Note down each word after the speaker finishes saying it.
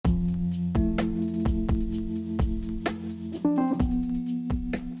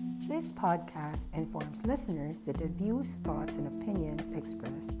podcast informs listeners that the views, thoughts, and opinions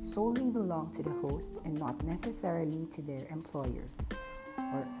expressed solely belong to the host and not necessarily to their employer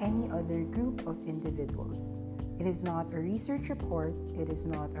or any other group of individuals. It is not a research report, it is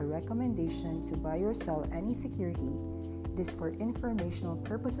not a recommendation to buy or sell any security. It is for informational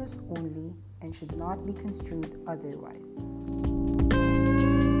purposes only and should not be construed otherwise.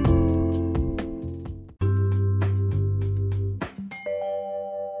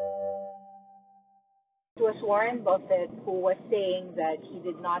 It was Warren Buffett who was saying that he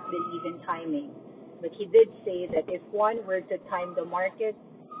did not believe in timing, but he did say that if one were to time the market,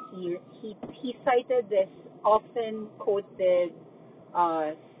 he cited this often quoted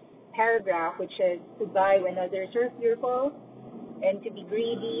paragraph, which is to buy when others are fearful, and to be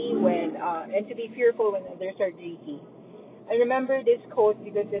greedy and to be fearful when others are greedy. I remember this quote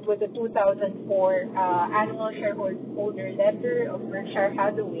because it was a 2004 annual shareholder letter of Berkshire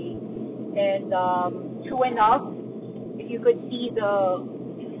Hathaway, and true enough, if you could see the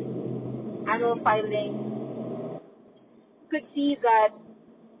annual filing, you could see that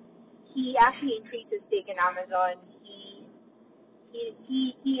he actually increased his stake in Amazon.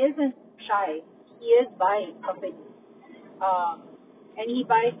 He isn't shy. He is buying companies, and he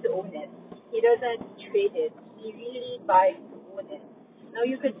buys to own it. He doesn't trade it. He really buys to own it. Now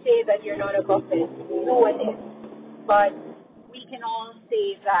you could say that you're not a Buffett. No one is, but we can all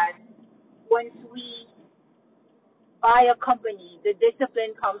say that once we buy a company, the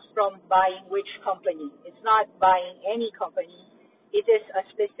discipline comes from buying which company. It's not buying any company. It is a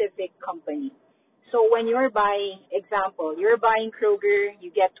specific company. So when you're buying, example, you're buying Kroger,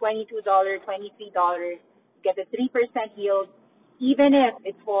 you get $22, $23, you get a 3% yield, even if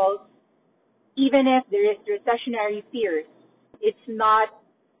it falls, even if there is recessionary fears, it's not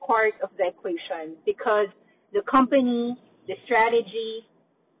part of the equation because the company, the strategy,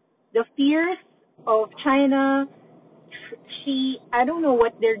 the fears of China, I don't know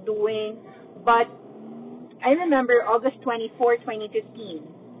what they're doing, but I remember August 24, 2015.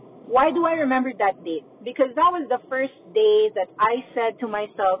 Why do I remember that date? Because that was the first day that I said to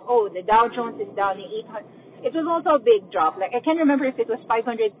myself, oh, the Dow Jones is down in 800. It was also a big drop. Like, I can't remember if it was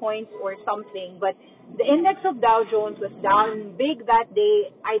 500 points or something, but the index of Dow Jones was down big that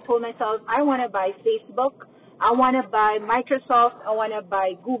day. I told myself, I want to buy Facebook. I want to buy Microsoft. I want to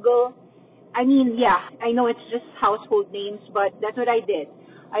buy Google. I mean, yeah, I know it's just household names, but that's what I did.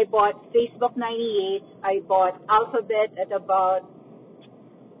 I bought Facebook 98. I bought Alphabet at about,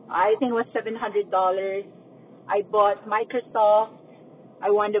 I think it was $700. I bought Microsoft. I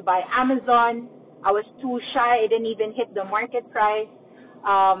wanted to buy Amazon. I was too shy. I didn't even hit the market price.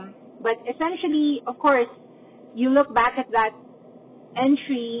 But essentially, of course, you look back at that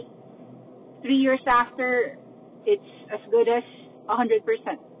entry 3 years after, it's as good as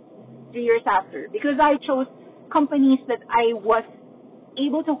 100%. 3 years after, because I chose companies that I was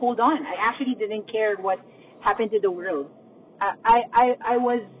able to hold on. I actually didn't care what happened to the world. I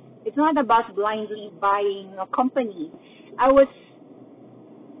was. It's not about blindly buying a company. I was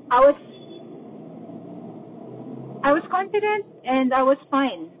confident and I was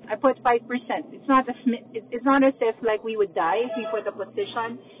fine. I put 5%. It's not as if like we would die if we put a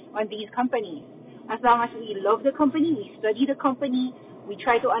position on these companies. As long as we love the company, we study the company, we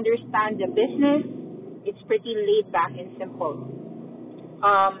try to understand the business, it's pretty laid back and simple.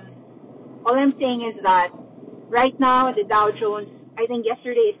 All I'm saying is that right now the Dow Jones, I think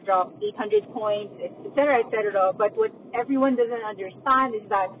yesterday it dropped 800 points, etc., etc. But what everyone doesn't understand is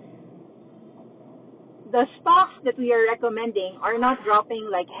that the stocks that we are recommending are not dropping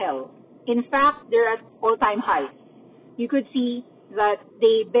like hell. In fact, they're at all-time highs. You could see that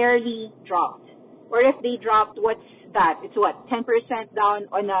they barely dropped. Or if they dropped, what's that? It's what, 10% down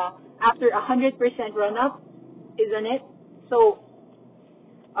on after 100% run up, isn't it? So,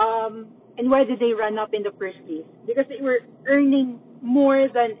 and why did they run up in the first place? Because they were earning more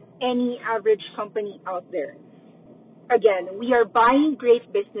than any average company out there. Again, we are buying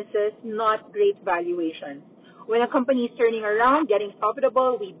great businesses, not great valuations. When a company is turning around, getting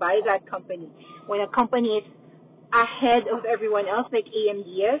profitable, we buy that company. When a company is ahead of everyone else, like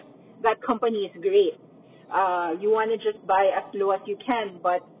AMDS, that company is great. You want to just buy as low as you can,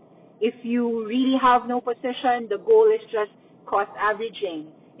 but if you really have no position, the goal is just cost averaging.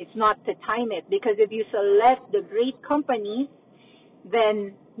 It's not to time it, because if you select the great companies,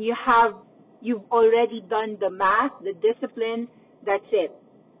 then you've already done the math, the discipline, that's it.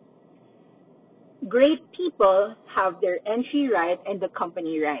 Great people have their entry right and the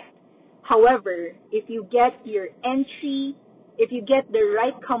company right. However, if you get your entry, if you get the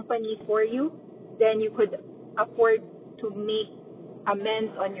right company for you, then you could afford to make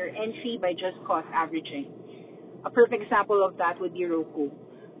amends on your entry by just cost averaging. A perfect example of that would be Roku.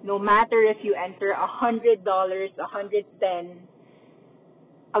 No matter if you enter $100, $110,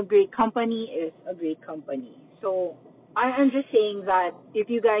 a great company is a great company. So I'm just saying that if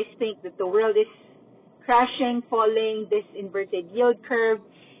you guys think that the world is crashing, falling, this inverted yield curve,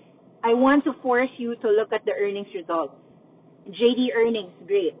 I want to force you to look at the earnings results. JD earnings,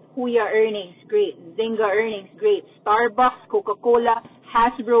 great. Huya earnings, great. Zynga earnings, great. Starbucks, Coca-Cola,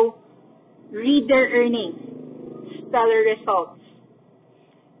 Hasbro, read their earnings. Stellar results.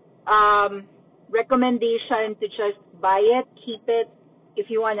 Recommendation to just buy it, keep it. If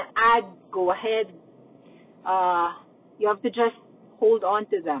you want to add, go ahead. You have to just hold on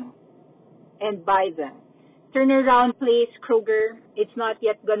to them and buy them. Turnaround plays, Kroger. It's not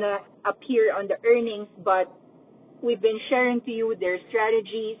yet going to appear on the earnings, but we've been sharing to you their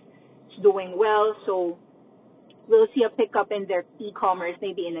strategies. It's doing well, so we'll see a pickup in their e-commerce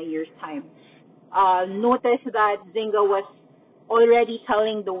maybe in a year's time. Notice that Zynga was already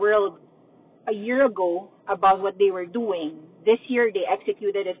telling the world a year ago about what they were doing. This year, they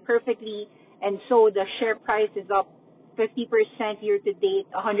executed it perfectly, and so the share price is up 50% year to date,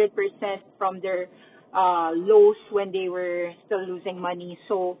 100% from their lows when they were still losing money.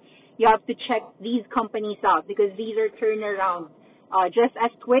 So you have to check these companies out because these are turnaround. Just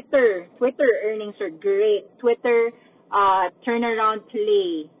as Twitter earnings are great. Twitter turnaround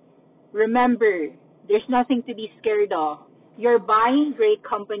play. Remember, there's nothing to be scared of. You're buying great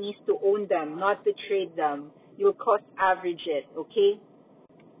companies to own them, not to trade them. You'll cost average it, okay?